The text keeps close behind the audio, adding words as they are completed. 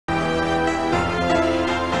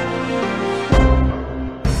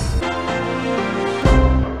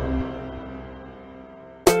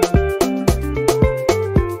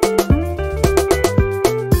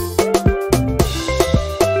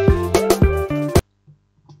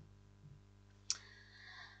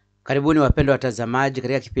Karibuni wapendwa watazamaji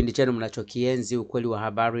katika kipindi chenu mnachokienzi ukweli wa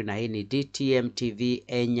habari, na hii ni DTM TV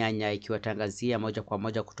Enyanya ikiwatangazia moja kwa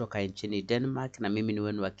moja kutoka nchini Denmark, na mimi ni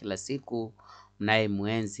wenu wa kila siku mnaye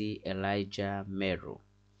muenzi Elijah Meru.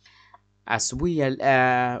 Asubuhi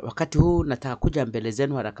wakati huu nataka kuja mbele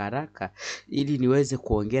zenu haraka haraka ili niweze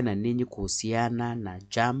kuongea na ninyi kuhusiana na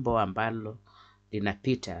jambo ambalo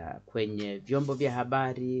linapita kwenye vyombo vya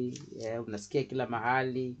habari. Unasikia kila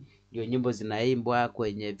mahali ndio nyimbo zinaimbwa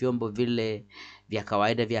kwenye vyombo vile vya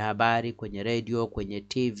kawaida vya habari, kwenye radio, kwenye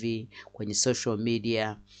TV, kwenye social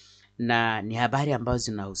media, na ni habari ambazo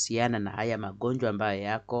zinahusiana na haya magonjwa ambayo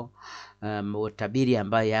yako, utabiri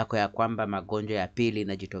ambayo yako ya kwamba magonjwa ya pili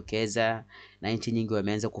inajitokeza na nchi nyingi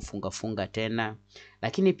wameanza kufunga tena.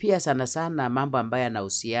 Lakini pia sana sana mambo ambayo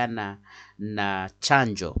yanahusiana na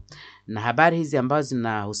chanjo. Na habari hizi ambazo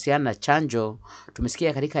zinahusiana na chanjo,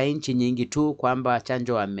 tumesikia katika nchi nyingi tu kwamba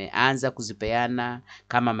chanjo wameanza kuzipeana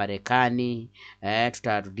kama Marekani.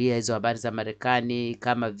 Tutarudia hizo habari za Marekani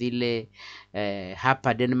kama vile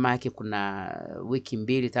hapa Denmark kuna wiki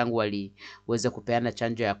 2 tangu waliweza kupeana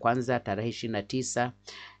chanjo ya kwanza tarehe 29,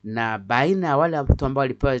 na baina ya wale watu ambao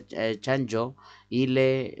walipewa chanjo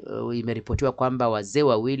ile imeripotiwa kwamba wazee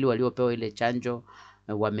 2 waliopewa ile chanjo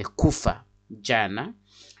wamekufa jana,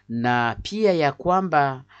 na pia ya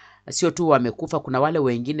kwamba sio tu wamekufa, kuna wale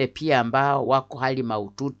wengine pia ambao wako hali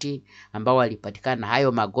mahututi ambao walipatikana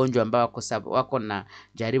hayo magonjwa ambao wako na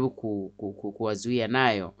jaribu kuwazuia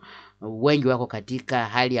nayo. Wengi wako katika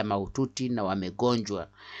hali ya mahututi na wamegonjwa,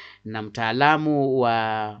 na mtaalamu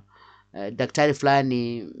wa daktari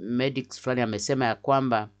fulani, medics fulani amesema ya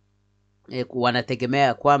kwamba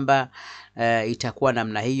wanategemea kwamba itakuwa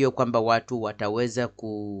namna hiyo kwamba watu wataweza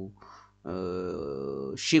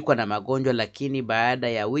kushikwa na magonjwa, lakini baada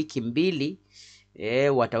ya wiki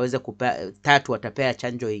 2 wataweza 3 watapea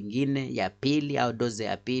chanjo ingine ya pili au doze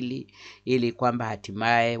ya pili ili kwamba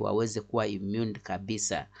hatimaye waweze kuwa immune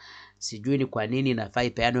kabisa. Sijui ni kwa nini inafaa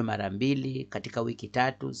ipeanwe mara 2 katika wiki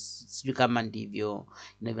 3, sijui kama ndivyo,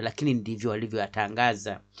 lakini ndivyo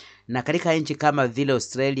walivyotangaza. Na katika nchi kama vile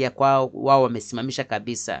Australia wao wamesimamisha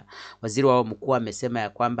kabisa. Waziri wao mkuu amesema ya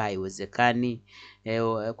kwamba haiwezekani,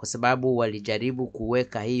 kwa sababu walijaribu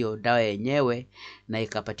kuweka hiyo dawa yenyewe na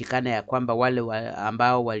ikapatikana ya kwamba wale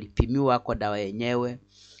ambao walipimiwa kwa dawa yenyewe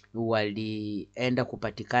walienda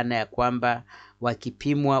kupatikana ya kwamba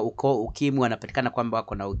wakipimwa ukimwi wanapatikana kwamba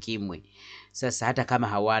wako na ukimwi sasa hata kama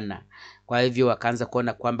hawana. Kwa hivyo wakaanza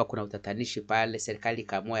kuona kwamba kuna utatanishi pale. Serikali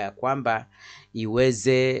ikaamua ya kwamba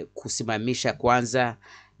iweze kusimamisha kwanza,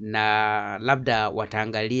 na labda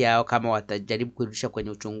wataangalia au kama watajaribu kurudisha kwenye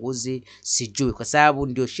uchunguzi, sijui, kwa sababu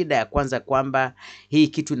ndio shida ya kwanza kwamba hii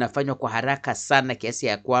kitu inafanywa kwa haraka sana kiasi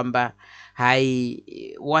ya kwamba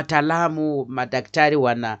wataalamu madaktari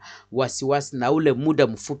wana wasiwasi na ule muda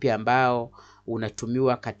mfupi ambao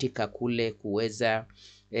unatumiwa katika kule kuweza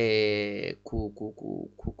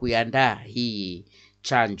kuiandaa hii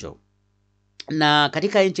chanjo. Na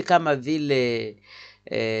katika nchi kama vile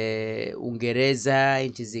Uingereza,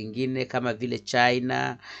 nchi zingine kama vile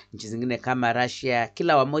China, nchi zingine kama Russia,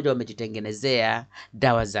 kila wamoja wamejitengenezea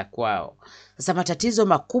dawa za kwao. Sasa matatizo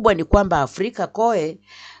makubwa ni kwamba Afrika koe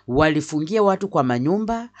walifungia watu kwa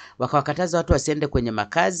manyumba, wakawakataza watu wasiende kwenye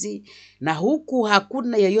makazi, na huku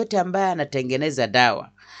hakuna yeyote ambaye anatengeneza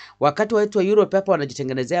dawa. Wakati watu wa Europe hapa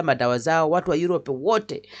wanajitengenezea madawa zao, watu wa Europe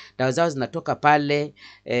wote dawa zao zinatoka pale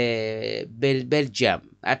Belgium.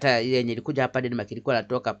 Hata yenye ilikuja hapa Denmark ilikuwa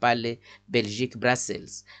inatoka pale Belgique,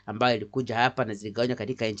 Brussels, ambayo ilikuja hapa na ziligawanywa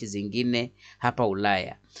katika nchi zingine hapa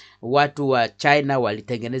Ulaya. Watu wa China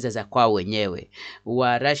walitengeneza za kwao wenyewe,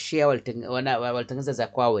 wa Russia walitengeneza za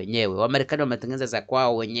kwao wenyewe, wa Marekani wametengeneza za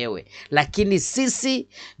kwao wenyewe. Lakini sisi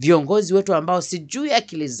viongozi wetu ambao sijui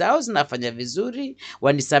akili zao zinafanya vizuri,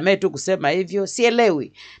 wanisamee tu kusema hivyo,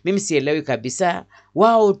 sielewi. Mimi sielewi kabisa.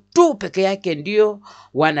 Wao tu peke yake ndio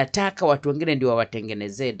wanataka watu wengine ndio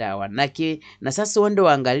wawatengenezee dawa. Na sasa wende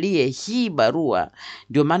waangalie hii barua,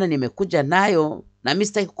 ndio maana nimekuja nayo, na mimi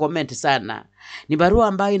sitaki comment sana. Ni barua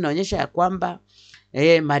ambayo inaonyesha ya kwamba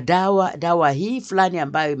dawa hii fulani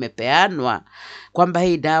ambayo imepeanwa, kwamba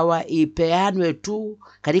hii dawa ipeanwe tu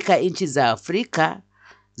katika nchi za Afrika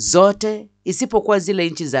zote isipokuwa zile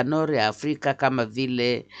nchi za North Afrika kama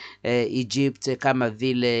vile Egypt, kama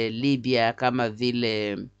vile Libya, kama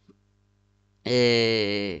vile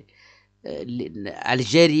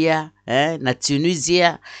Algeria na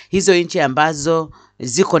Tunisia. Hizo nchi ambazo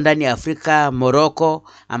ziko ndani ya Afrika, Morocco,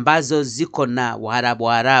 ambazo ziko na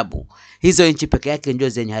Waarabu. Hizo nchi peke yake ndio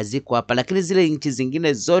zenye haziko hapa, lakini zile nchi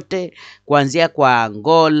zingine zote kuanzia kwa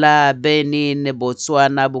Angola, Benin,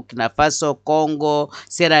 Botswana, Burkina Faso, Congo,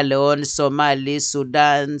 Sierra Leone, Somali,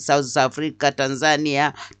 Sudan, South Africa,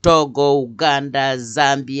 Tanzania, Togo, Uganda,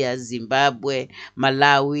 Zambia, Zimbabwe,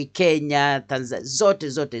 Malawi, Kenya, Tanzania,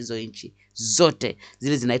 zote hizo nchi zote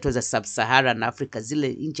zile zinaitwa za Sub-Saharan Africa, zile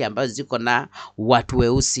nchi ambazo ziko na watu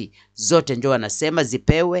weusi, zote ndio wanasema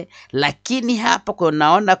zipewe. Lakini hapa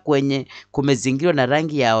kunaona kwenye kumezingirwa na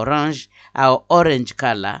rangi ya orange au orange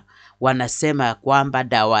color, wanasema kwamba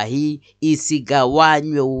dawa hii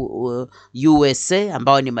isigawanywe USA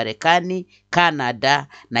ambao ni Marekani, Canada,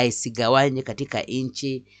 na isigawanywe katika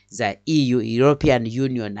nchi za EU, European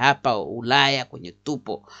Union, hapa Ulaya kwenye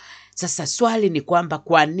tupo. Sasa swali ni kwamba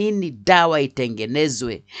kwa nini dawa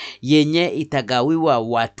itengenezwe yenye itagawiwa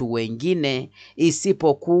watu wengine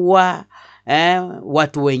isipokuwa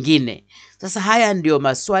watu wengine? Sasa haya ndio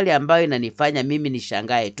maswali ambayo inanifanya mimi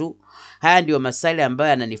nishangae tu. Haya ndio maswali ambayo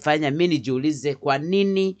yananifanya mimi nijiulize kwa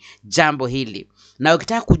nini jambo hili. Na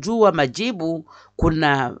ukitaka kujua majibu,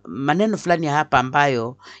 kuna maneno fulani hapa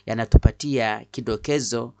ambayo yanatupatia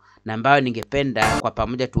kidokezo na ambayo ningependa kwa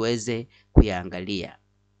pamoja tuweze kuyaangalia.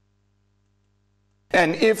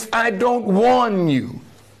 And if I don't warn you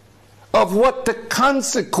of what the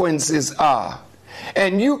consequences are,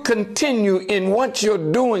 and you continue in what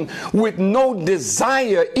you're doing with no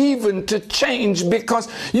desire even to change because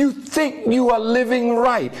you think you are living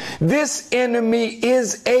right, this enemy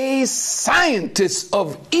is a scientist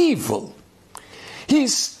of evil.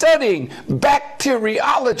 He's studying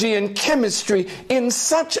bacteriology and chemistry in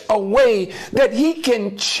such a way that he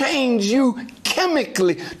can change you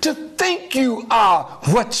chemically to think you are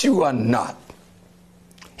what you are not.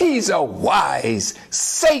 He's a wise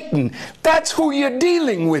Satan. That's who you're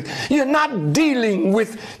dealing with. You're not dealing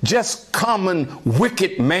with just common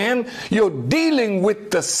wicked man. You're dealing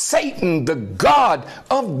with the Satan, the God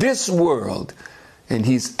of this world. And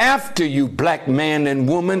he's after you, black man and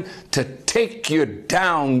woman, to take you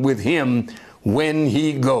down with him when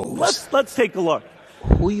he goes. Let's take a look.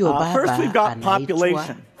 First we've got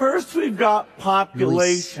population.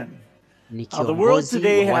 The world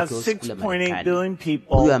today has 6.8 billion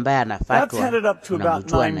people. That's headed up to about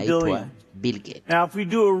 9 billion. Now, if we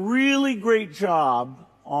do a really great job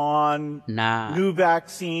on new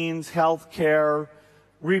vaccines, healthcare,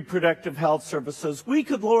 reproductive health services, we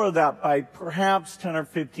could lower that by perhaps 10 or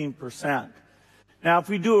 15%. Now, if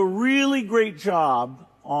we do a really great job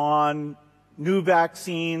on new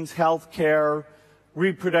vaccines, healthcare,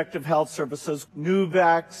 reproductive health services, we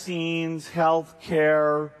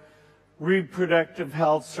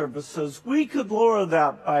could lower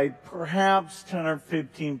that by perhaps 10 or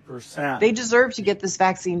 15%. They deserve to get this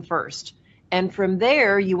vaccine first. And from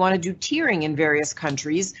there, you want to do tiering in various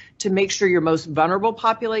countries to make sure your most vulnerable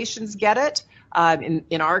populations get it.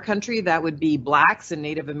 In our country, that would be blacks and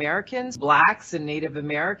Native Americans. And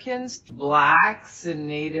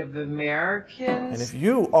if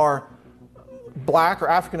you are black or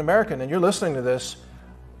African American and you're listening to this,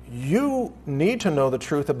 you need to know the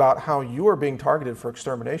truth about how you are being targeted for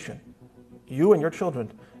extermination. You and your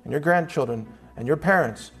children and your grandchildren and your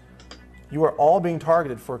parents, you are all being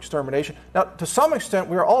targeted for extermination. Now, to some extent,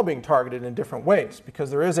 we are all being targeted in different ways because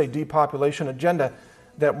there is a depopulation agenda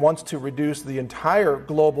that wants to reduce the entire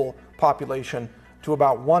global population to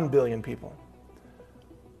about 1 billion people.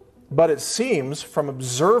 But it seems from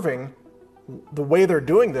observing the way they're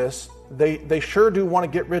doing this, they sure do want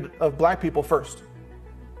to get rid of black people first.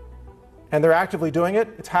 And they're actively doing it.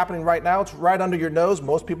 It's happening right now. It's right under your nose.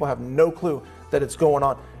 Most people have no clue that it's going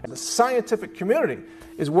on. And the scientific community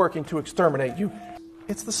is working to exterminate you.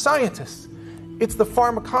 It's the scientists. It's the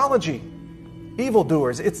pharmacology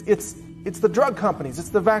evildoers. It's the drug companies. It's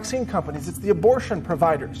the vaccine companies. It's the abortion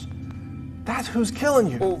providers. That's who's killing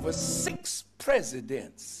you. Over 6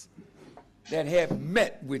 presidents that have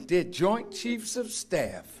met with their joint chiefs of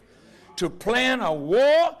staff to plan a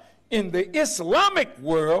war in the Islamic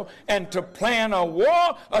world and to plan a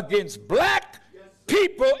war against black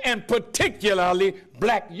people and particularly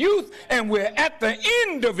black youth. And we're at the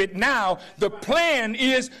end of it now. The plan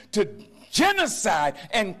is to genocide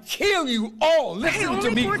and kill you all. Listen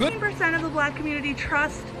to me. Only 14% of the black community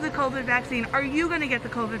trust the COVID vaccine. Are you going to get the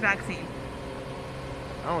COVID vaccine?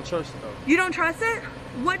 I don't trust it though. You don't trust it?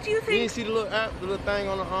 What do you think? You didn't see the little app, the little thing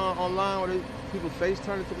on the online where people's face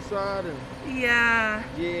turning to the side and yeah.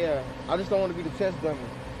 I just don't want to be the test dummy.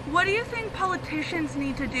 What do you think politicians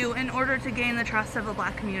need to do in order to gain the trust of the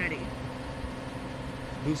black community?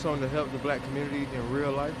 Do something to help the black community in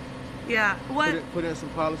real life. Yeah. Put in some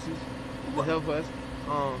policies to help us.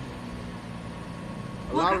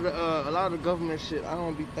 A lot of the government shit I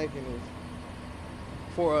don't be thinking is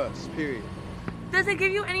for us, period. Does it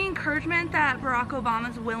give you any encouragement that Barack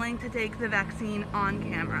Obama's willing to take the vaccine on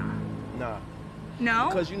camera? Nah. No?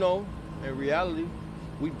 Because, you know, in reality,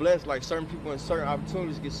 we blessed, like, certain people in certain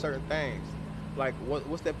opportunities get certain things. Like,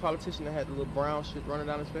 what's that politician that had the little brown shit running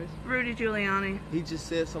down his face? Rudy Giuliani. He just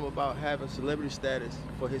said something about having celebrity status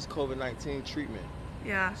for his COVID-19 treatment.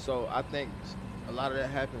 Yeah. So I think a lot of that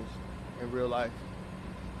happens in real life.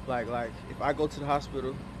 Like if I go to the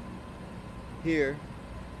hospital here,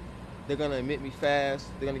 they're gonna admit me fast.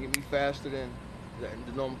 They're gonna get me faster than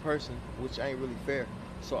the normal person, which ain't really fair.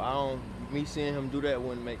 So me seeing him do that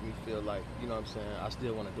wouldn't make me feel like, you know what I'm saying, I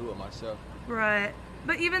still want to do it myself. Right.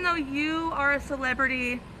 But even though you are a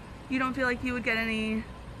celebrity, you don't feel like you would get any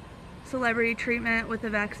celebrity treatment with the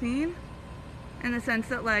vaccine? In the sense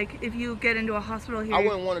that, like, if you get into a hospital here... I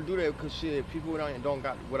wouldn't want to do that because, shit, people don't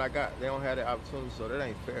got what I got. They don't have that opportunity, so that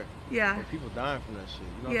ain't fair. Yeah. And people dying from that shit,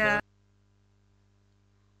 you know yeah. what I'm saying?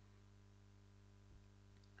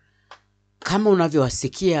 Kama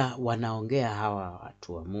unavyowasikia wanaongea hawa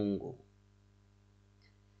watu wa Mungu,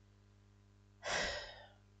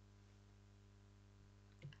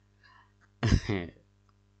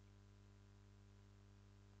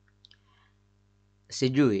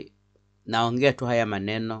 sijui, naongea tu haya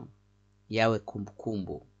maneno yawe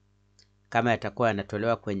kumbukumbu. Kama yatakuwa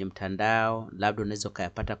yanatolewa kwenye mtandao, labda unaweza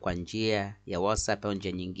kuyapata kwa njia ya WhatsApp au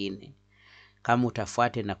njia nyingine. Kama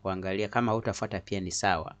utafuate na kuangalia, kama hutafuata pia ni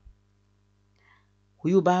sawa.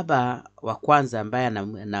 Huyu baba wa kwanza ambaye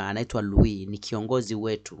anaitwa Louis ni kiongozi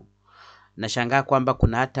wetu. Nashangaa kwamba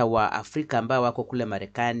kuna hata wa Afrika ambao wako kule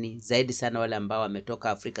Marekani, zaidi sana wale ambao wametoka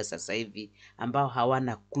Afrika sasa hivi, ambao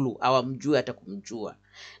hawana clue, hawamjui hata kumjua.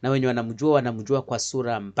 Na wenye wanamjua kwa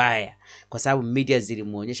sura mbaya, kwa sababu media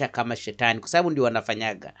zilimuonyesha kama shetani, kwa sababu ndio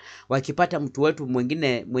wanafanyaga. Wakipata mtu wetu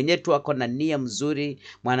mwingine mwenye tu wako na nia mzuri,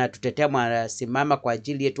 mwanatutetea, mwanasimama kwa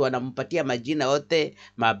ajili yetu, wanampatia majina yote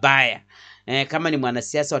mabaya. Kama ni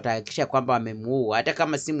mwanasiasa watahakikisha kwamba wamemuua. Hata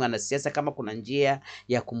kama si mwanasiasa, kama kuna njia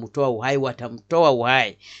ya kumtoa uhai, watamtoa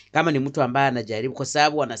uhai. Kama ni mtu ambaye anajaribu, kwa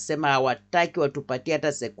sababu wanasema hawataki watupatie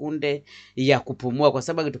hata sekunde ya kupumua, kwa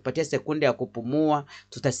sababu akitupatia sekunde ya kupumua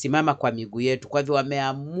tutasimama kwa miguu yetu. Kwa hivyo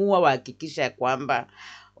wameamua wahakikisha kwamba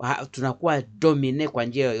tunakuwa domine kwa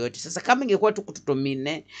njia yoyote. Sasa kama ingekuwa tu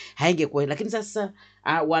kutudomine haingekuwa, lakini sasa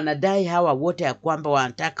wanadai hawa wote ya kwamba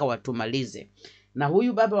wanataka watumalize. Na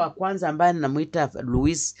huyu baba wa kwanza ambaye namuita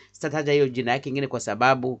Louis, sitataja hiyo jina yake ingine kwa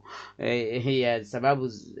sababu ya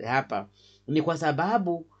sababu hapa, ni kwa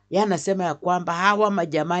sababu yeye anasema ya kwamba hawa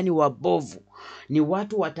majamani wabovu ni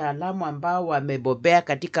watu wataalamu ambao wamebobea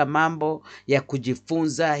katika mambo ya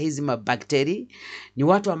kujifunza hizi mabakteri. Ni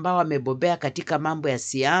watu ambao wamebobea katika mambo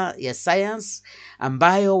ya science,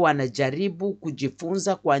 ambayo wanajaribu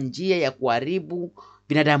kujifunza kwa njia ya kuharibu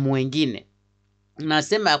binadamu wengine.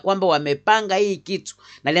 Nasema ya kwamba wamepanga hii kitu,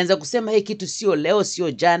 na alianza kusema hii kitu sio leo,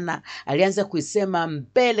 sio jana. Alianza kuisema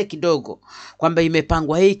mbele kidogo kwamba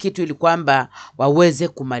imepangwa hii kitu ili kwamba waweze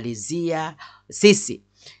kumalizia sisi.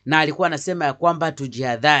 Na alikuwa anasema ya kwamba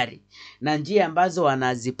tujihadhari na njia ambazo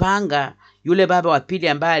wanazipanga. Yule baba wa pili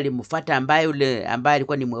ambaye alimfuata, ambaye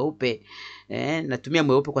alikuwa ni mweupe, natumia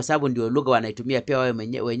mweupe kwa sababu ndio lugha wanaitumia pia wao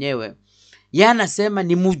wenyewe. Yeye anasema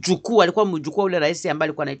ni mjukuu, alikuwa mjukuu ule rais ambaye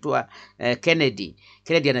alikuwa anaitwa Kennedy.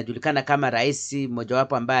 Kennedy anajulikana kama rais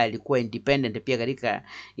mmojawapo ambaye alikuwa independent pia katika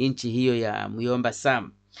nchi hiyo ya Myomba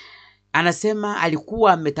Sam. Anasema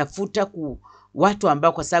alikuwa ametafuta watu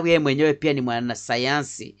ambao, kwa sababu yeye mwenyewe pia ni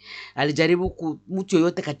mwanasayansi, alijaribu mtu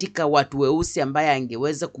yoyote katika watu weusi ambaye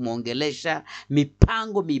angeweza kumuongelesha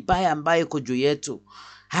mipango mibaya ambayo iko juu yetu.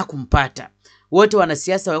 Hakumpata. Wote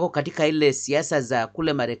wanasiasa wako katika ile siasa za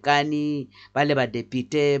kule Marekani, wale ba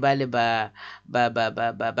depute, wale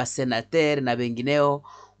ba senator na wengineo,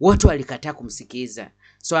 wote walikataa kumsikiza.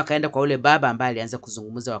 So akaenda kwa ule baba ambaye alianza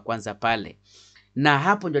kuzungumza wa kwanza pale. Na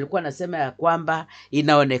hapo ndio alikuwa anasema ya kwamba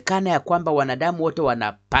inaonekana ya kwamba wanadamu wote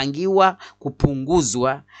wanapangiwa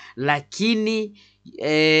kupunguzwa, lakini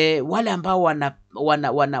wale ambao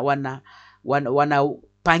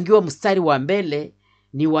wanapangiwa mstari wa mbele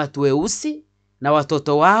ni watu weusi na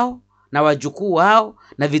watoto wao na wajukuu wao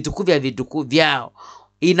na vitukuu vyao.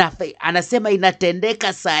 Anasema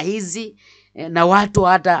inatendeka saa hizi na watu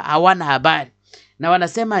hata hawana habari. Na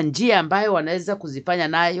wanasema njia ambayo wanaweza kuzifanya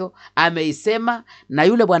nayo ameisema, na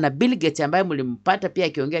yule bwana Bill Gates ambaye mlimpata pia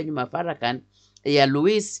akiongea nyuma Farakan ya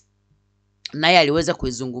Louis, naye aliweza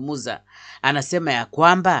kuizungumuza. Anasema ya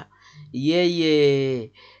kwamba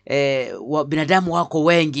yeye binadamu wako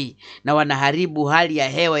wengi na wanaharibu hali ya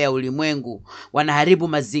hewa ya ulimwengu, wanaharibu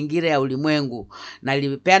mazingira ya ulimwengu. Na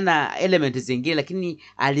alipeana element zingine, lakini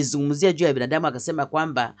alizungumzia juu ya binadamu akasema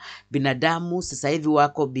kwamba binadamu sasa hivi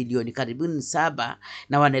wako bilioni karibuni 7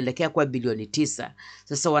 na wanaelekea kwa bilioni 9.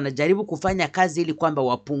 Sasa wanajaribu kufanya kazi ili kwamba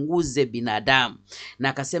wapunguze binadamu, na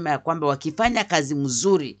akasema ya kwamba wakifanya kazi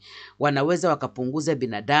mzuri wanaweza wakapunguza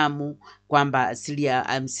binadamu kwamba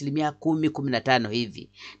 10-15 hivi.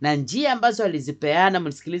 Na njia ambazo alizipeana,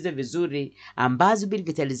 mnisikilize vizuri, ambazo Bill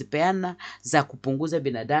Gates alizipeana za kupunguza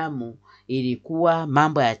binadamu, ilikuwa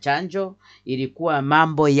mambo ya chanjo, ilikuwa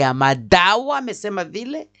mambo ya madawa, amesema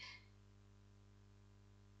vile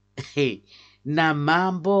na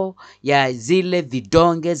mambo ya zile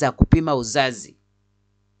vidonge za kupima uzazi.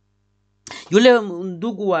 Yule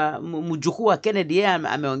ndugu wa mjukuu wa Kennedy yeye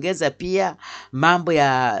ameongeza pia mambo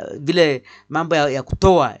ya vile mambo ya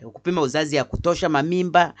kutoa, kupima uzazi ya kutosha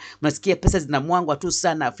mamimba. Mnasikia pesa zinamwangwa tu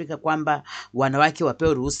sana Afrika kwamba wanawake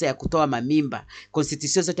wapewe ruhusa ya kutoa mamimba.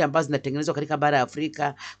 Constitution zote ambazo zinatengenezwa katika bara ya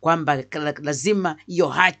Afrika kwamba lazima hiyo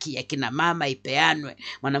haki ya kina mama ipeanwe.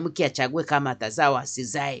 Mwanamke achague kama atazaa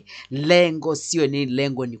asizae. Lengo sio nini,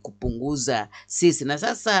 lengo ni kupunguza sisi. Na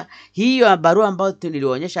sasa hiyo barua ambayo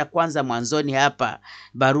nilionyesha kwanza mwanzoni hapa,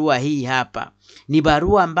 barua hii hapa ni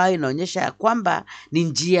barua ambayo inaonyesha kwamba ni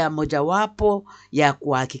njia mojawapo ya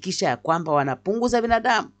kuhakikisha ya kwamba wanapunguza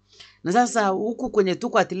binadamu. Na sasa huku kwenye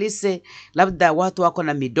tuko at least labda watu wako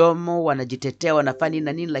na midomo wanajitetea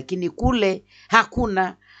wanafanya nini, lakini kule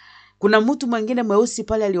hakuna. Kuna mtu mwingine mweusi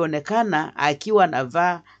pale alionekana akiwa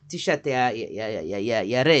anavaa t-shirt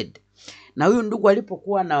ya red. Na huyu ndugu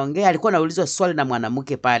alipokuwa anaongea alikuwa anaulizwa swali na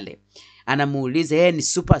mwanamke pale. Anamuuliza yeye ni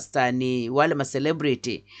superstar, ni wale ma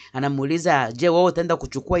celebrity. Anamuuliza, "Je, wewe utaenda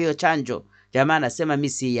kuchukua hiyo chanjo?" Jamaa anasema mimi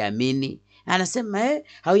siamini. Anasema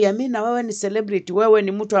hauamini na wewe ni celebrity, wewe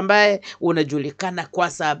ni mtu ambaye unajulikana kwa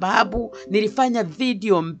sababu nilifanya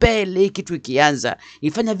video mbele hii kitu ikianza.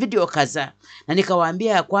 Nilifanya video kadhaa na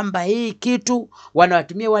nikawaambia kwamba hii kitu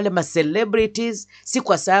wanawatumia wale ma celebrities si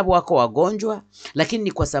kwa sababu wako wagonjwa, lakini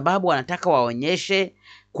ni kwa sababu wanataka waonyeshe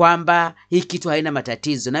kwamba hii kitu haina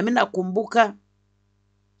matatizo. Na mimi nakumbuka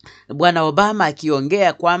Bwana Obama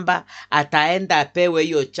akiongea kwamba ataenda apewe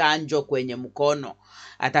hiyo chanjo kwenye mkono,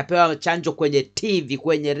 atapewa chanjo kwenye TV,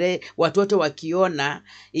 kwenye watoto wakiona,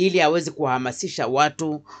 ili aweze kuhamasisha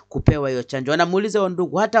watu kupewa hiyo chanjo. Anamuuliza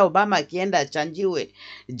ndugu, hata Obama akienda achanjiwe,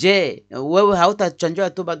 je, wewe hautachanjwa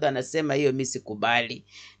tu? Bado anasema hiyo mimi sikubali.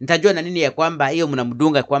 Nitajua na nini ya kwamba hiyo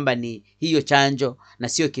mnamdunga kwamba ni hiyo chanjo na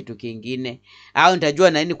sio kitu kingine? Au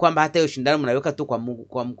nitajua na nini kwamba hata hiyo shindano mnaweka tu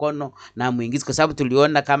kwa mkono na muingizi? Kwa sababu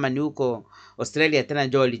tuliona kama ni huko Australia tena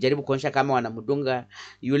njoo walijaribu kuonyesha kama wanamdunga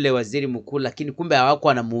yule waziri mkuu, lakini kumbe hawako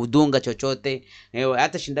wanamdunga chochote.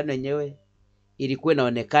 Hata shindano yenyewe ilikuwa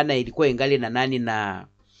inaonekana ilikuwa ingali na nani, na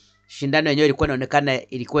shindano yenyewe ilikuwa inaonekana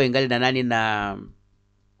ilikuwa ingali na nani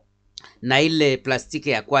na ile plastiki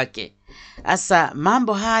ya kwake. Asa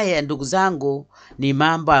mambo haya ndugu zangu ni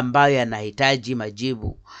mambo ambayo yanahitaji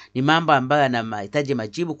majibu. Ni mambo ambayo yanahitaji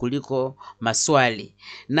majibu kuliko maswali.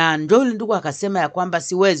 Na ndio ndugu akasema ya kwamba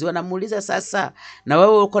siwezi. Wanamuuliza sasa, na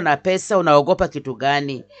wewe uko na pesa unaogopa kitu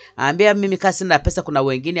gani? Anambia mimi kasi na pesa, kuna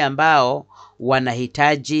wengine ambao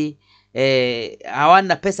wanahitaji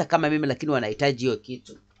hawana pesa kama mimi lakini wanahitaji hiyo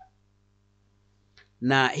kitu.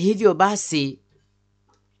 Na hivyo basi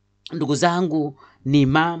ndugu zangu ni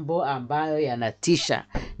mambo ambayo yanatisha,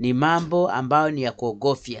 ni mambo ambayo ni ya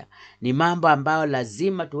kuogofya, ni mambo ambayo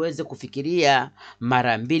lazima tuweze kufikiria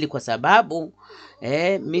mara mbili, kwa sababu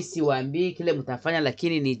mimi siwaambii kile mtafanya,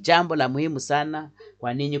 lakini ni jambo la muhimu sana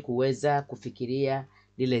kwa ninyi kuweza kufikiria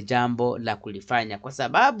lile jambo la kulifanya, kwa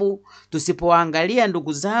sababu tusipoangalia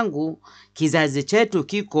ndugu zangu, kizazi chetu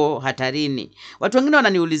kiko hatarini. Watu wengine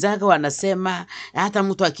wananiulizaga, wanasema hata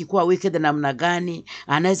mtu akikuwa wicked namna gani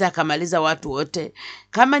anaweza akamaliza watu wote.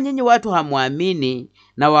 Kama nyinyi watu hamuamini,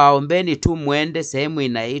 na waombeni tu muende sehemu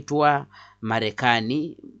inaitwa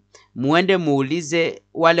Marekani, muende muulize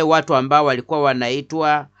wale watu ambao walikuwa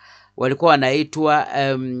wanaitwa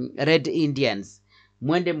Red Indians.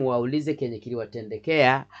 Mwende muwaulize kenye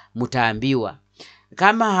kiliwatendekea, mtaambiwa.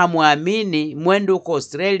 Kama hamuamini, mwende huko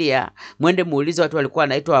Australia, mwende muulize watu walikuwa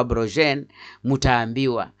wanaitwa Aborigine,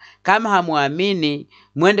 mtaambiwa. Kama hamuamini,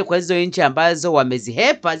 mwende kwa hizo nchi ambazo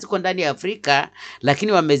wamezihepa, ziko ndani ya Afrika,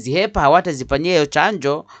 lakini wamezihepa hawatazifanyia hiyo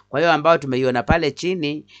chanjo. Kwa hiyo ambao tumeiona pale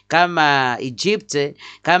chini kama Egypt,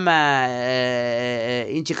 kama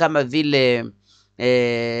nchi kama vile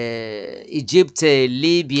Egypt,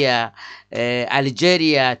 Libya,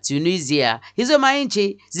 Algeria, Tunisia, hizo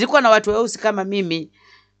mainchi zilikuwa na watu weusi kama mimi.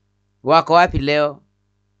 Wako wapi leo?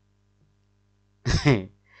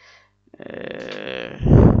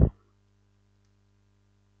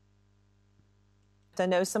 I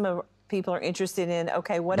know some of people are interested in,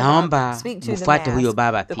 okay, what naomba mfuate huyo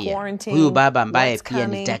baba pia. Huyu baba ambaye pia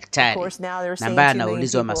ni daktari na ambaye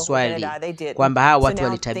anaulizwa maswali kwamba hawa watu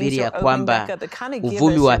walitabiri ya kwamba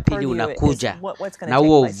uvumi wa pili unakuja na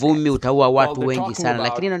huo uvumi utaua watu wengi sana,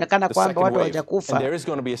 lakini inaonekana kwamba watu hawajakufa.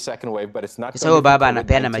 Sasa huyo baba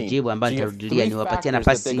anapeana majibu ambayo nitarudia, niwapatie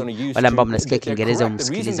nafasi wale ambao mnasikia Kiingereza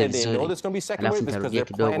msikilize vizuri, alafu nitarudia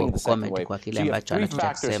kidogo comment kwa kile ambacho anataka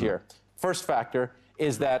kusema. First factor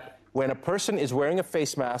is that when a person is wearing a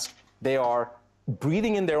face mask, they are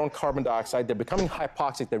breathing in their own carbon dioxide, they're becoming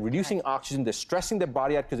hypoxic, they're reducing oxygen, they're stressing their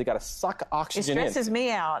body out because they got to suck oxygen in. It stresses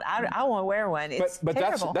me out. I want to wear one. It's but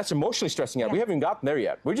terrible. that's emotionally stressing out. Yeah. We haven't gotten there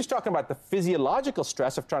yet. We're just talking about the physiological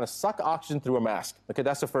stress of trying to suck oxygen through a mask. Okay,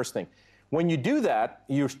 that's the first thing. When you do that,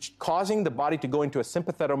 you're causing the body to go into a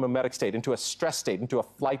sympathetomimetic state, into a stress state, into a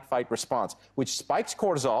flight-fight response, which spikes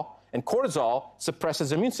cortisol, and cortisol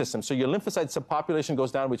suppresses the immune system. So your lymphocyte subpopulation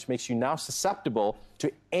goes down, which makes you now susceptible to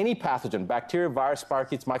any pathogen, bacteria, virus,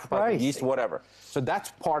 spirochetes, mycoplasma, yeast, whatever. So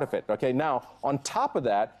that's part of it, okay? Now, on top of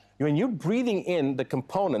that, when you're breathing in the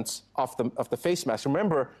components of the face mask,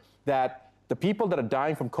 remember that the people that are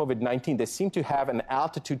dying from COVID-19, they seem to have an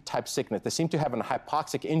altitude-type sickness. They seem to have a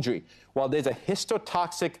hypoxic injury. Well, there's a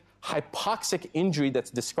histotoxic hypoxic injury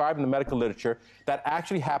that's described in the medical literature that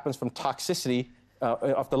actually happens from toxicity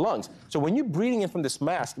of the lungs. So when you're breathing in from this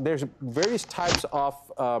mask, there's various types of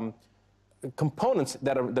components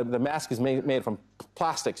that are, the mask is made from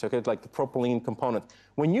plastics, okay, like the propylene component.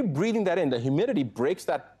 When you're breathing that in, the humidity breaks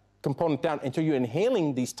that component down until you're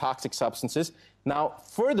inhaling these toxic substances, now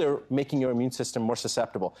further making your immune system more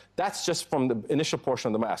susceptible. That's just from the initial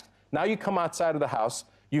portion of the mask. Now you come outside of the house,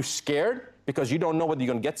 you're scared because you don't know whether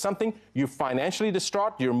you're going to get something. You're financially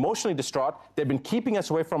distraught. You're emotionally distraught. They've been keeping us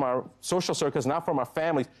away from our social circles, not from our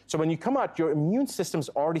families. So when you come out, your immune system's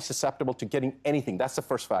already susceptible to getting anything. That's the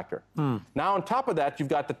first factor. Now, on top of that, you've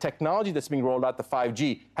got the technology that's being rolled out, the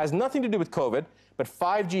 5G. Has nothing to do with COVID, but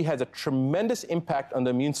 5G has a tremendous impact on the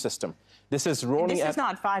immune system. This is rolling This is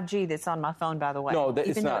not 5G that's on my phone, by the way. No,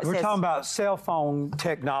 it's not. We're talking about cell phone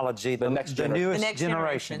technology, the newest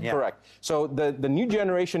generation. Yeah. Correct. So the new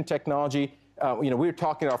generation technology, we were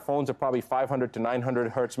talking our phones are probably 500 to 900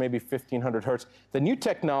 hertz, maybe 1500 hertz. The new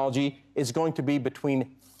technology is going to be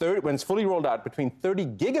between 30, when it's fully rolled out, between 30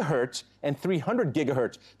 gigahertz and 300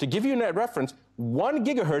 gigahertz. To give you a reference, 1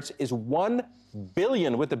 gigahertz is 1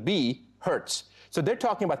 billion with a B hertz. So they're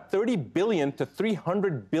talking about 30 billion to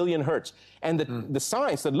 300 billion hertz. And the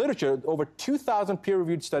science, the literature, over 2,000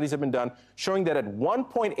 peer-reviewed studies have been done showing that at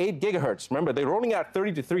 1.8 gigahertz, remember, they're rolling out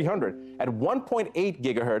 30 to 300, at 1.8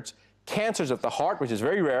 gigahertz, cancers of the heart, which is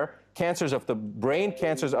very rare, cancers of the brain,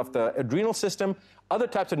 cancers of the adrenal system, other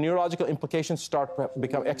types of neurological implications start to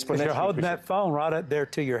become exponential. You're holding that phone right up there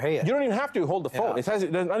to your head. You don't even have to hold the phone. Yeah. It's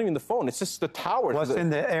not even the phone. It's just the tower. What's in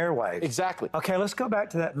the airwaves. Exactly. Okay, let's go back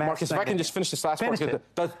to that mask. Marcus, if I can just finish this last part.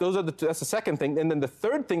 That's the second thing. And then the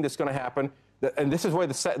third thing that's going to happen, and this is where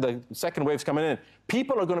the second wave's coming in,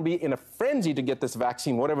 people are going to be in a frenzy to get this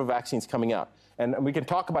vaccine, whatever vaccine's coming out. And we can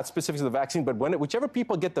talk about specifics of the vaccine, but whichever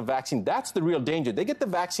people get the vaccine, that's the real danger. They get the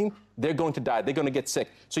vaccine, they're going to die. They're going to get sick.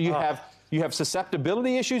 So you have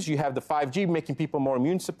susceptibility issues. You have the 5G making people more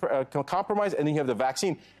immune compromised, and then you have the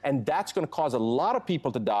vaccine. And that's going to cause a lot of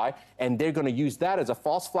people to die, and they're going to use that as a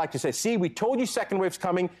false flag to say, see, we told you second wave's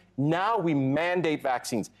coming. Now we mandate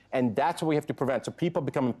vaccines. And that's what we have to prevent. So people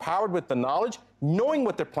become empowered with the knowledge, knowing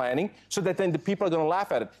what they're planning, so that then the people are going to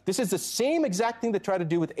laugh at it. This is the same exact thing they tried to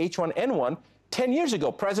do with H1N1. 10 years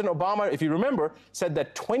ago, President Obama, if you remember, said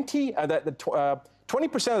that 20%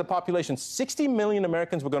 of the population, 60 million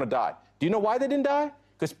Americans were going to die. Do you know why they didn't die?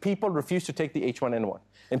 Because people refused to take the H1N1.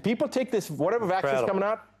 And people take this, whatever vaccine is coming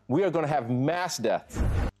out, we are going to have mass death.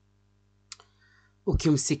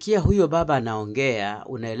 Ukimsikia huyo baba anaongea,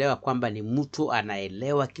 unaelewa kwamba ni mtu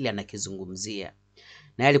anaelewa kile anakizungumzia.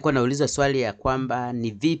 Na alikuwa anauliza swali ya kwamba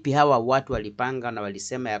ni vipi hawa watu walipanga na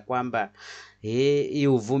walisema ya kwamba hii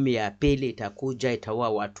uvumi ya pili itakuja, itaua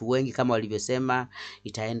watu wengi kama walivyosema,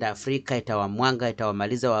 itaenda Afrika, itawamwanga,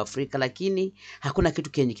 itawamaliza wa Afrika, lakini hakuna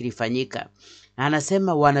kitu kenye kilifanyika.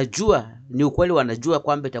 Anasema wanajua, ni ukweli wanajua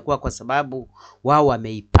kwamba itakuwa kwa sababu wao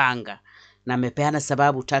wameipanga. Na amepeana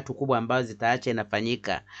sababu 3 kubwa ambazo zitaacha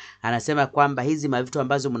inafanyika. Anasema kwamba hizi mavitu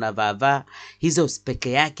ambazo mnavaa hizo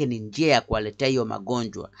peke yake ni njia ya kuwaletea hiyo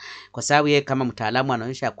magonjwa. Kwa sababu yeye kama mtaalamu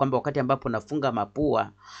anaonyesha kwamba wakati ambapo unafunga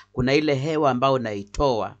mapua kuna ile hewa ambayo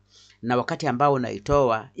unaitoa, na wakati ambao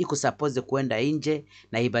unaitoa iko suppose kuenda nje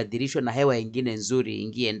na ibadilishwe na hewa nyingine nzuri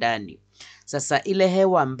ingie ndani. Sasa ile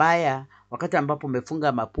hewa mbaya wakati ambapo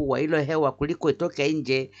umefunga mapua, hilo hewa kuliko itoke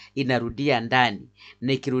nje inarudia ndani,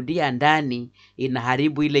 na ikirudia ndani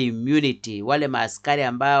inaharibu ile immunity, wale maaskari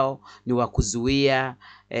ambao ni wakuzuia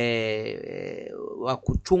wa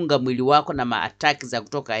kuchunga mwili wako na maataki za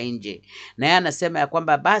kutoka nje. Na yeye anasema ya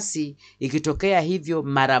kwamba basi ikitokea hivyo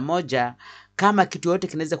mara moja, kama kitu yote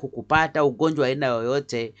kinaweza kukupata, ugonjwa aina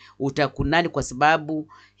yoyote, utakunani, kwa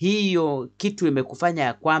sababu hiyo kitu imekufanya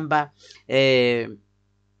ya kwamba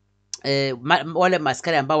wale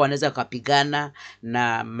maskari ambao wanaweza kupigana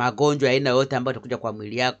na magonjwa aina yote ambayo yatakuja kwa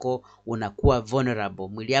mwili yako, unakuwa vulnerable.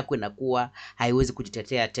 Mwili yako inakuwa haiwezi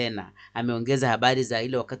kujitetea tena. Ameongeza habari za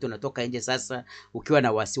ile wakati unatoka nje sasa ukiwa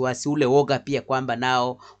na wasiwasi, ule woga pia kwamba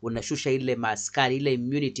nao unashusha ile maskari, ile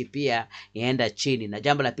immunity pia inaenda chini. Na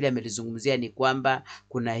jambo la pili amelizungumzia ni kwamba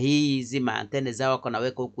kuna hizi maantene zao wako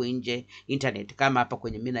naweka huku nje, internet kama hapa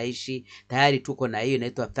kwenye mimi naishi tayari tuko na hiyo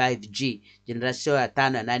inaitwa 5G, generation ya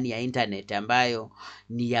 5 ya nani ya internet, ambayo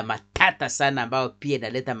ni ya matata sana, ambayo pia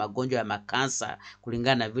inaleta magonjwa ya makansa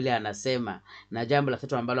kulingana na vile anasema. Na jambo la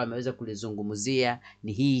tatu ambalo ameweza kulizungumzia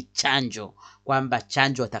ni hii chanjo, kwamba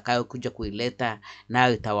chanjo atakayokuja kuileta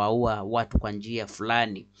nayo itawaua watu kwa njia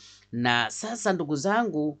fulani. Na sasa ndugu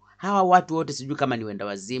zangu, hawa watu wote sijui kama ni wenda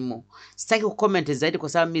wazimu. Sitaki kucomment zaidi kwa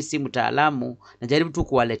sababu mimi si mtaalamu, najaribu tu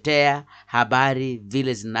kuwaletea habari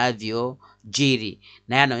vile zinavyojiri.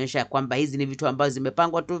 Na yeye anaonyesha kwamba hizi ni vitu ambazo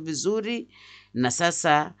zimepangwa tu vizuri. Na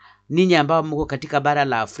sasa ninyi ambao mko katika bara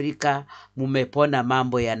la Afrika mumepona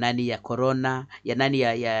mambo ya nani ya corona, ya nani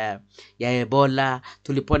ya Ebola,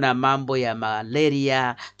 tulipona mambo ya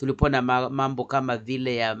malaria, tulipona mambo kama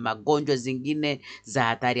vile ya magonjwa zingine za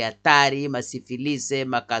hatari, masifilise,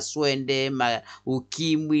 makaswende,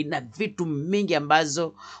 ukimwi na vitu mingi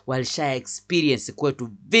ambazo walisha experience kwetu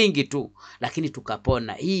vingi tu, lakini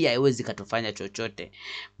tukapona. Hii haiwezi katufanya chochote.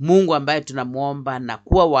 Mungu ambaye tunamuomba na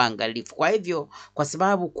kuwa waangalifu. Kwa hivyo, kwa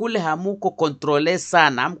sababu kule hamuko controlled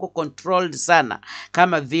sana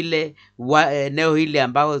kama vile eneo hili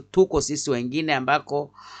ambao tuko sisi wengine,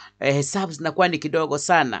 ambako hesabu zinakuwa ni kidogo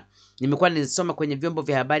sana. Nimekuwa nilisoma kwenye vyombo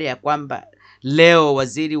vya habari ya kwamba leo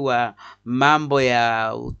waziri wa mambo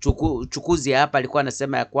ya uchukuzi hapa alikuwa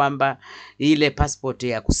anasema ya kwamba ile passport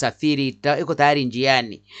ya kusafiri iko tayari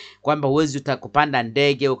njiani, kwamba huwezi utakupanda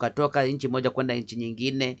ndege ukatoka nchi moja kwenda nchi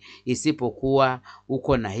nyingine isipokuwa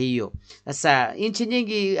uko na hiyo. Sasa nchi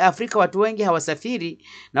nyingi Afrika watu wengi hawasafiri,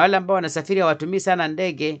 na wale ambao wanasafiri hawatumii sana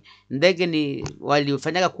ndege. Ndege ni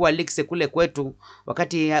walifanyaga kuwa leaks kule kwetu,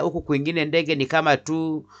 wakati huku kwingine ndege ni kama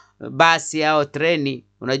tu basi au treni,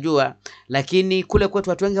 unajua. Lakini kule kwetu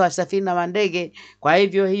watu wengi wasafiri na mandege. Kwa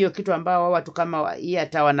hivyo hiyo kitu ambao watu kama hii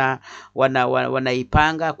hata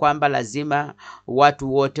wanaipanga kwamba lazima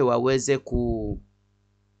watu wote waweze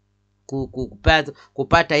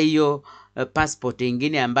kupata hiyo passport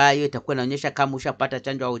nyingine ambayo itakuwa inaonyesha kama ushapata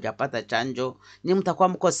chanjo au hujapata chanjo, ni mtakuwa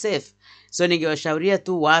mko safe. So ningewashauria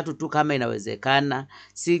tu watu tu kama inawezekana.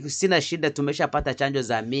 Sina shida, tumeshapata chanjo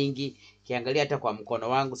za mingi. Kiangalia hata kwa mkono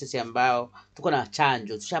wangu sisi ambao tuko na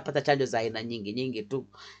chanjo, tushapata chanjo za aina nyingi tu.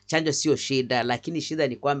 Chanjo sio shida, lakini shida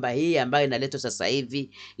ni kwamba hii ambayo inaletwa sasa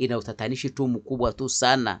hivi ina utatanishi tu mkubwa tu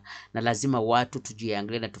sana, na lazima watu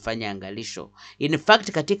tujiangalie na tufanye angalisho. In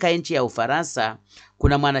fact, katika nchi ya Ufaransa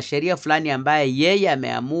kuna mwanasheria fulani ambaye yeye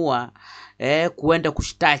ameamua kuenda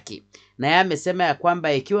kushtaki. Na yeye amesema ya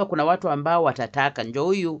kwamba ikiwa kuna watu ambao watataka, njoo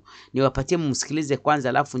huyu niwapatie msikilize kwanza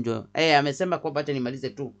alafu njoo. Amesema kwamba hata nimalize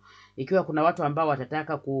tu. Ikiwa kuna watu ambao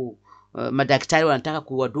watataka madaktari wanataka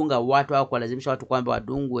kuwadunga watu au kuwalazimisha watu kwamba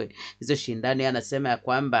wadungwe hizo shindano, yeye anasema ya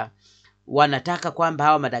kwamba wanataka kwamba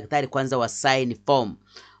hawa madaktari kwanza wasign form.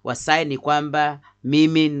 Wasign kwamba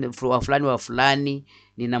mimi wa fulani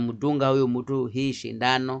ninamdunga huyu mtu hii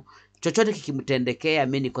shindano, chochote kikimtendekea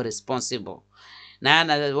mimi niko responsible. Na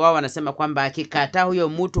wao wanasema kwamba akikataa huyo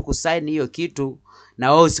mtu kusign hiyo kitu,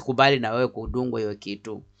 na wao usikubali na wewe kudungwa hiyo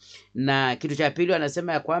kitu. Na kitu cha pili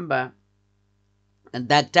wanasema ya kwamba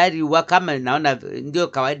daktari kama naona ndio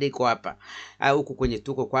kawaida iko hapa huku kwenye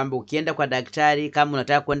tuko, kwamba ukienda kwa daktari kama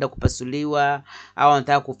unataka kwenda kupasuliwa au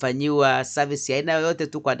unataka kufanyiwa service ya aina yoyote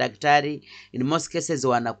tu kwa daktari, in most cases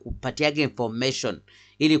wanakupatiaga information,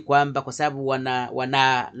 ili kwamba kwa sababu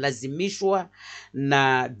wanalazimishwa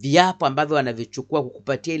na viapo ambavyo wanavichukua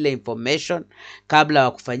kukupatia ile information kabla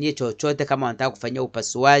wakufanyie chochote. Kama wanataka kufanyia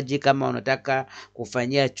upasuaji, kama wanataka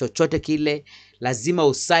kufanyia chochote kile, lazima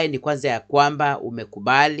usaini kwanza ya kwamba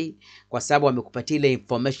umekubali, kwa sababu wamekupatia ile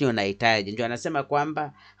information unahitaji. Ndio anasema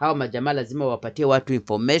kwamba hao majamaa lazima wapatie watu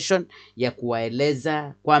information ya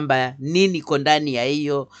kuwaeleza kwamba nini iko ndani ya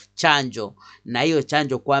hiyo chanjo, na hiyo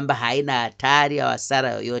chanjo kwamba haina hatari au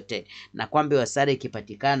hasara yoyote, na kwamba hiyo hasara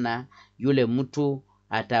ikipatikana yule mtu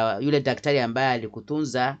hata yule daktari ambaye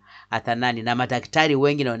alikutunza hata nani. Na madaktari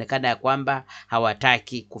wengi naonekana ya kwamba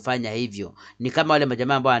hawataki kufanya hivyo. Ni kama wale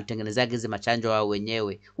majamaa ambao wanatengeneza hizi machanjo wao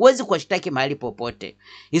wenyewe. Huwezi kuwashtaki mahali popote.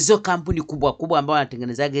 Hizo kampuni kubwa kubwa ambao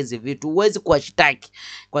wanatengeneza hizi vitu huwezi kuwashtaki,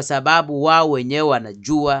 kwa sababu wao wenyewe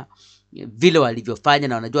wanajua vile walivyofanya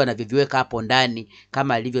na wanajua wanavyoviweka hapo ndani,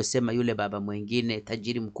 kama alivyosema yule baba mwingine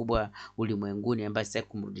tajiri mkubwa ulimwenguni ambaye sasa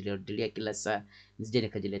kumrudilia kila saa nisije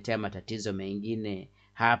nikajiletea matatizo mengine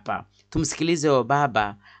hapa. Tumsikilize wa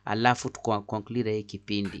baba alafu tukonclure hii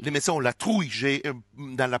kipindi. Les médecins ont la trouille.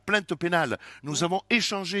 Dans la plainte pénale, nous avons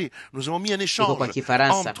échangé, nous avons mis en échange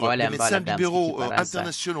entre les médecins libéraux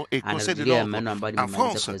internationaux et Conseil de l'ordre en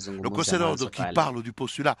France. Le Conseil de l'ordre qui parle du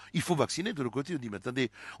postulat, il faut vacciner, de l'autre côté on dit mais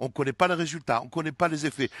attendez, on ne connaît pas le résultat, on ne connaît pas les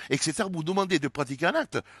effets, etc. Vous demandez de pratiquer un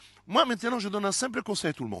acte. Moi maintenant je donne un simple conseil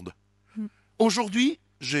à tout le monde. Aujourd'hui,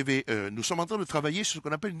 nous sommes en train de travailler sur ce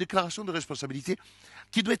qu'on appelle une déclaration de responsabilité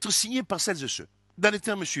qui doit être signée par celles et ceux. Dans les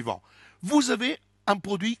termes suivants. Vous avez un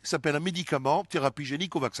produit qui s'appelle un médicament, thérapie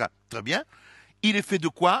génique au vaccin. Très bien. Il est fait de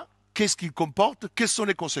quoi? Qu'est-ce qu'il comporte? Quelles sont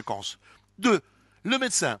les conséquences? 2. Le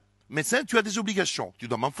médecin. Médecin, tu as des obligations. Tu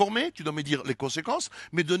dois m'informer, tu dois me dire les conséquences,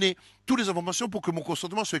 me donner toutes les informations pour que mon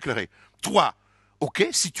consentement soit éclairé. 3. Ok,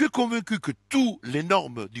 si tu es convaincu que toutes les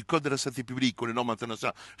normes du Code de la santé publique ou les normes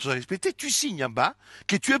internationales sont respectées, tu signes en bas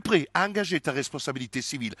que tu es prêt à engager ta responsabilité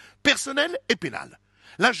civile, personnelle et pénale.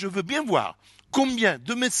 Là, je veux bien voir combien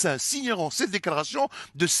de médecins signeront cette déclaration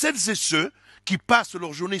de celles et ceux qui passent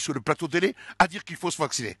leur journée sur le plateau télé à dire qu'il faut se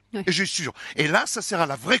vacciner. Oui. Et je suis sûr. Et là, ça sera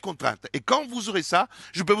la vraie contrainte. Et quand vous aurez ça,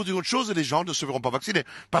 je peux vous dire autre chose, les gens ne se verront pas vacciner.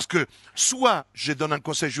 Parce que, soit je donne un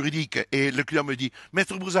conseil juridique et le client me dit,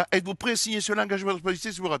 Maître Brouza, êtes-vous prêt à signer sur l'engagement de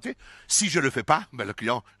responsabilité si vous ratez? Si je le fais pas, ben le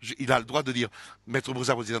client, il a le droit de dire, Maître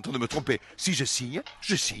Brouza, vous êtes en train de me tromper. Si je signe,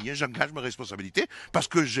 j'engage ma responsabilité parce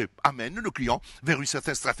que j'amène le client vers une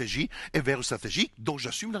certaine stratégie et vers une stratégie dont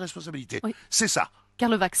j'assume la responsabilité. Oui. C'est ça. Car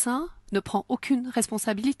le vaccin ne prend aucune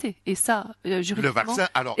responsabilité. Et ça, juridiquement le vaccin,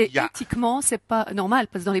 alors, et éthiquement, c'est pas normal.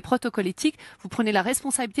 Parce que dans les protocoles éthiques, vous prenez la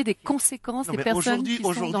responsabilité des conséquences des personnes qui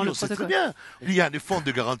sont dans le protocole. Très bien. Il y a des fonds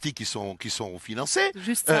de garantie qui sont financés.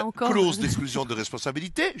 Juste ça encore. Clause d'exclusion de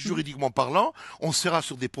responsabilité. Juridiquement parlant, on sera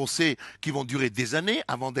sur des procès qui vont durer des années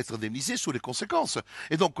avant d'être indemnisés sur les conséquences.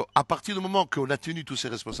 Et donc, à partir du moment qu'on a tenu toutes ces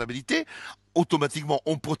responsabilités, automatiquement,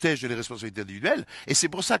 on protège les responsabilités individuelles. Et c'est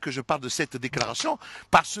pour ça que je parle de cette déclaration,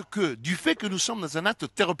 parce que du fait que nous sommes dans un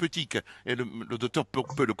acte thérapeutique, et le docteur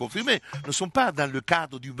peut le confirmer, nous ne sommes pas dans le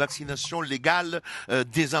cadre d'une vaccination légale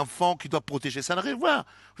des enfants qui doivent protéger. Ça n'a rien à voir.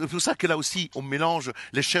 C'est pour ça que là aussi, on mélange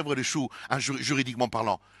les chèvres et les choux, juridiquement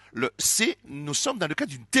parlant. Nous sommes dans le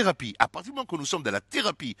cadre d'une thérapie. À partir du moment que nous sommes dans la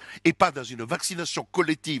thérapie et pas dans une vaccination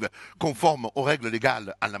collective conforme aux règles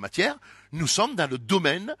légales en la matière, nous sommes dans le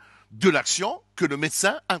domaine de l'action que le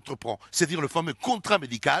médecin entreprend, c'est-à-dire le fameux contrat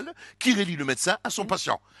médical qui relie le médecin à son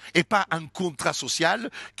patient, et pas un contrat social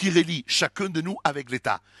qui relie chacun de nous avec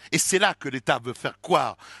l'État. Et c'est là que l'État veut faire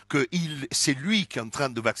croire que c'est lui qui est en train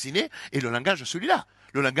de vacciner, et le langage est celui-là.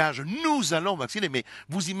 Le langage, nous allons vacciner, mais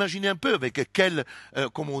vous imaginez un peu avec quelle,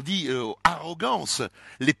 comme on dit, arrogance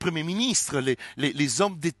les premiers ministres, les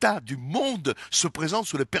hommes d'État du monde se présentent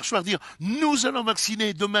sur le perchoir, dire nous allons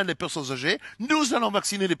vacciner demain les personnes âgées, nous allons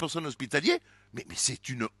vacciner les personnes hospitalières. Mais c'est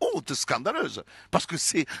une honte scandaleuse, parce que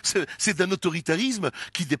c'est un autoritarisme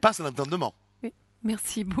qui dépasse l'entendement.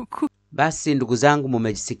 Merci beaucoup. Basi ndugu zangu,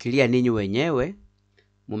 mumejisikilia ninyi wenyewe.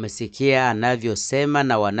 Mumesikia anavyosema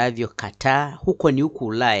na wanavyokataa. Huko ni huku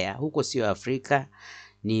Ulaya, huko sio Afrika.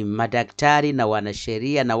 Ni madaktari na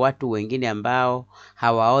wanasheria na watu wengine ambao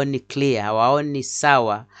hawaoni clear, hawaoni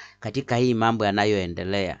sawa katika hii mambo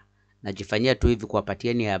yanayoendelea. Najifanyia tu hivi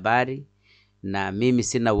kuwapatieni habari, na mimi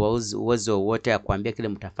sina uwezo wote ya kuambia kile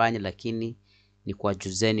mtafanya, lakini ni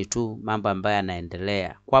kuwajuzeni tu mambo ambayo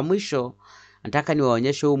yanaendelea. Kwa mwisho, nataka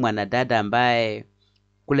niwaonyeshe huyu mwanadada ambaye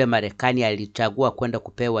kule Marekani alichagua kwenda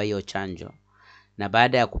kupewa hiyo chanjo. Na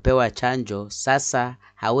baada ya kupewa chanjo, sasa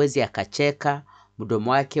hawezi akacheka,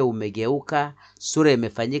 mdomo wake umegeuka, sura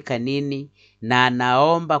imefanyika nini, na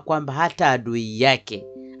anaomba kwamba hata adui yake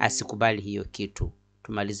asikubali hiyo kitu.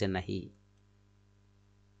 Tumalize na hii.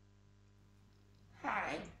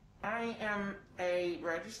 Hi, I am a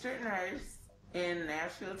registered nurse in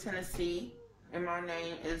Nashville, Tennessee, and my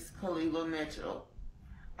name is Kalila Mitchell.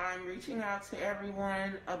 I'm reaching out to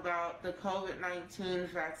everyone about the COVID-19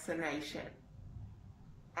 vaccination.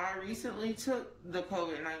 I recently took the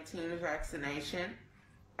COVID-19 vaccination.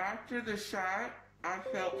 After the shot, I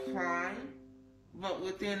felt fine, but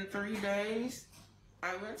within 3 days,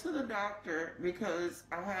 I went to the doctor because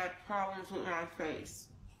I had problems with my face.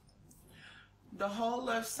 the whole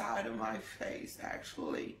left side of my face,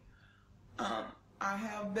 actually. I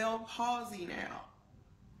have Bell palsy now.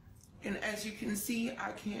 And as you can see,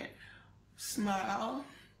 I can't smile.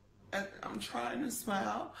 I'm trying to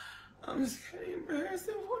smile. I'm just getting embarrassed.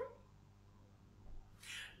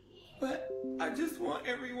 But I just want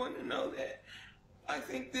everyone to know that I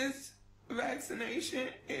think this vaccination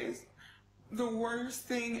is the worst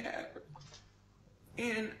thing ever.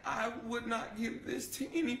 And I would not give this to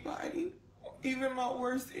anybody, even my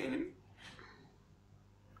worst enemy.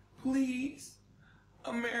 Please,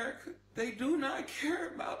 America, they do not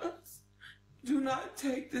care about us. Do not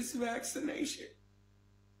take this vaccination.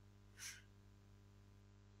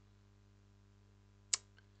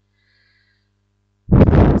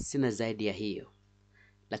 Sina zaidi ya hiyo.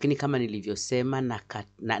 Lakini kama nilivyosema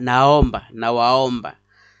nawaomba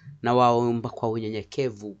kwa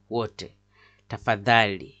unyenyekevu wote.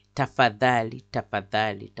 Tafadhali.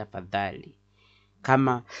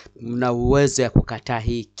 Kama mna uwezo ya kukataa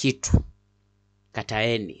hii kitu,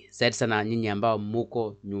 kataeni. Zaidi sana nyinyi ambao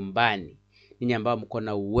mko nyumbani. Nyinyi ambao mko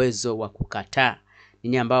na uwezo wa kukataa.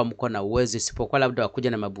 Nyinyi ambao mko na uwezo, isipokuwa labda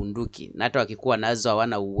wakuja na mabunduki. Na hata wakikuwa nazo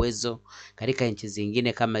hawana uwezo katika nchi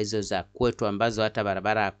zingine kama hizo za kwetu ambazo hata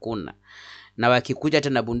barabara hakuna. Na wakikuja hata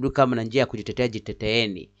na bunduki kama na njia ya kujitetea,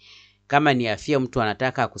 jiteteeni. Kama ni afya mtu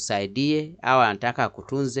anataka akusaidie au anataka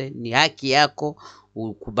akutunze, ni haki yako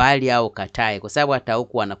ukubali au katae, kwa sababu hata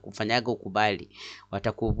huku wanakufanyaga ukubali.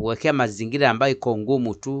 Watakuwekea mazingira ambayo iko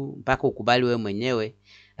ngumu tu mpaka ukubali wewe mwenyewe,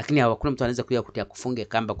 lakini hakuna mtu anaweza kuja kufunge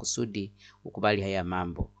kamba kusudi ukubali haya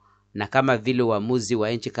mambo. Na kama vile uamuzi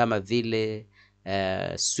wa nchi kama vile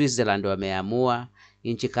Switzerland wameamua,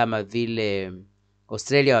 nchi kama vile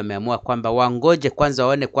Australia wameamua kwamba wangoje kwanza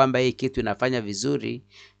waone kwamba hii kitu inafanya vizuri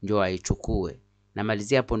ndio waichukue.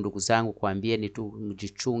 Namalizia hapo ndugu zangu, kuambieni tu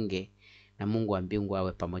mjichunge na Mungu wa mbingu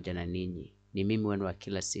awe pamoja na ninyi. Ni mimi wenu wa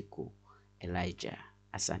kila siku, Elijah.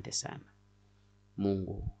 Asante sana.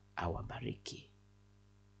 Mungu awabariki.